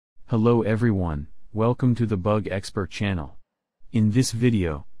Hello everyone, welcome to the Bug Expert channel. In this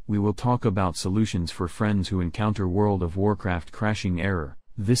video, we will talk about solutions for friends who encounter World of Warcraft crashing error.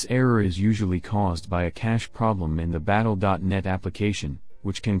 This error is usually caused by a cache problem in the Battle.net application,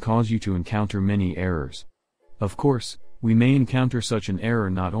 which can cause you to encounter many errors. Of course, we may encounter such an error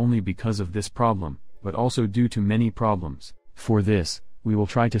not only because of this problem, but also due to many problems. For this, we will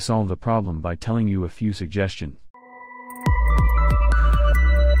try to solve the problem by telling you a few suggestions.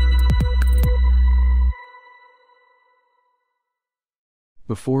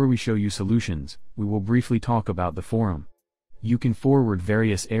 Before we show you solutions, we will briefly talk about the forum. You can forward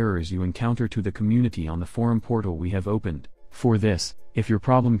various errors you encounter to the community on the forum portal we have opened. For this, if your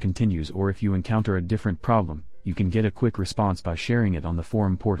problem continues or if you encounter a different problem, you can get a quick response by sharing it on the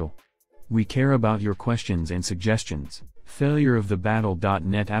forum portal. We care about your questions and suggestions. Failure of the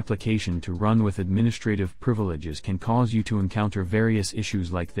Battle.net application to run with administrative privileges can cause you to encounter various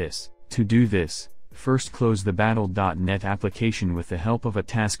issues like this. To do this, first close the Battle.net application with the help of a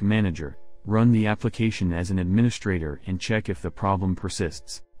task manager, run the application as an administrator and check if the problem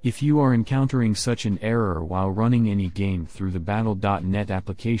persists. If you are encountering such an error while running any game through the Battle.net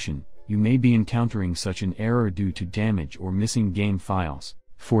application, you may be encountering such an error due to damage or missing game files.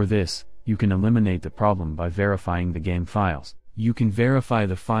 For this, you can eliminate the problem by verifying the game files. You can verify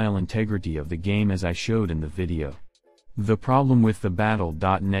the file integrity of the game as I showed in the video. The problem with the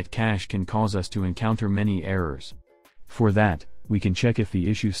Battle.net cache can cause us to encounter many errors. For that, we can check if the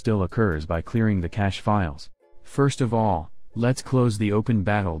issue still occurs by clearing the cache files. First of all, let's close the open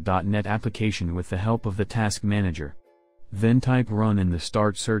Battle.net application with the help of the task manager. Then type run in the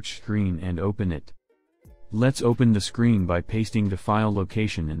start search screen and open it. Let's open the screen by pasting the file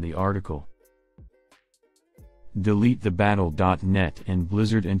location in the article. Delete the Battle.net and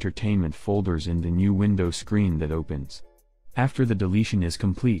Blizzard Entertainment folders in the new window screen that opens. After the deletion is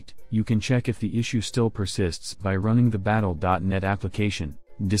complete, you can check if the issue still persists by running the Battle.net application.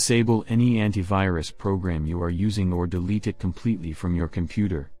 Disable any antivirus program you are using or delete it completely from your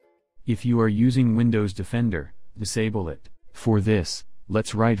computer. If you are using Windows Defender, disable it. For this,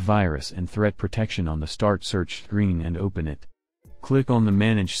 let's write virus and threat protection on the start search screen and open it. Click on the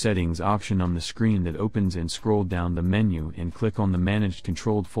Manage Settings option on the screen that opens and scroll down the menu and click on the Managed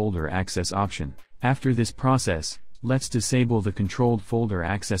Controlled Folder Access option. After this process, let's disable the Controlled Folder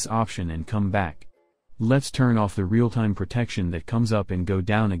Access option and come back. Let's turn off the real-time protection that comes up and go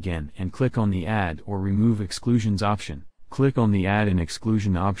down again and click on the Add or Remove Exclusions option. Click on the Add an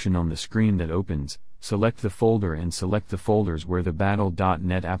Exclusion option on the screen that opens, select the folder and select the folders where the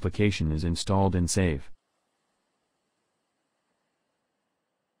Battle.net application is installed and save.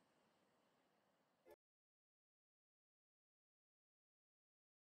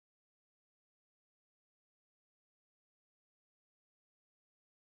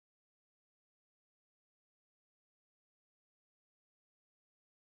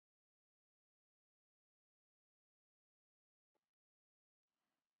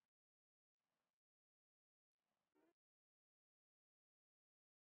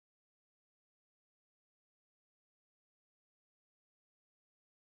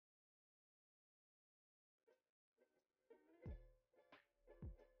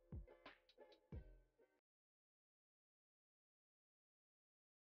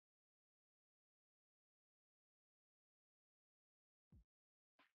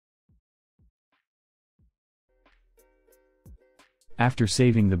 After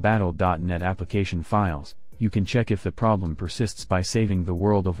saving the Battle.net application files, you can check if the problem persists by saving the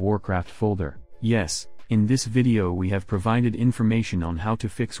World of Warcraft folder. Yes, in this video we have provided information on how to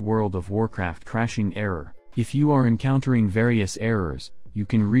fix World of Warcraft crashing error. If you are encountering various errors, you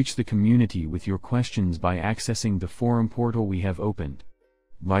can reach the community with your questions by accessing the forum portal we have opened.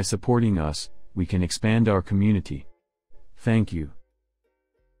 By supporting us, we can expand our community. Thank you.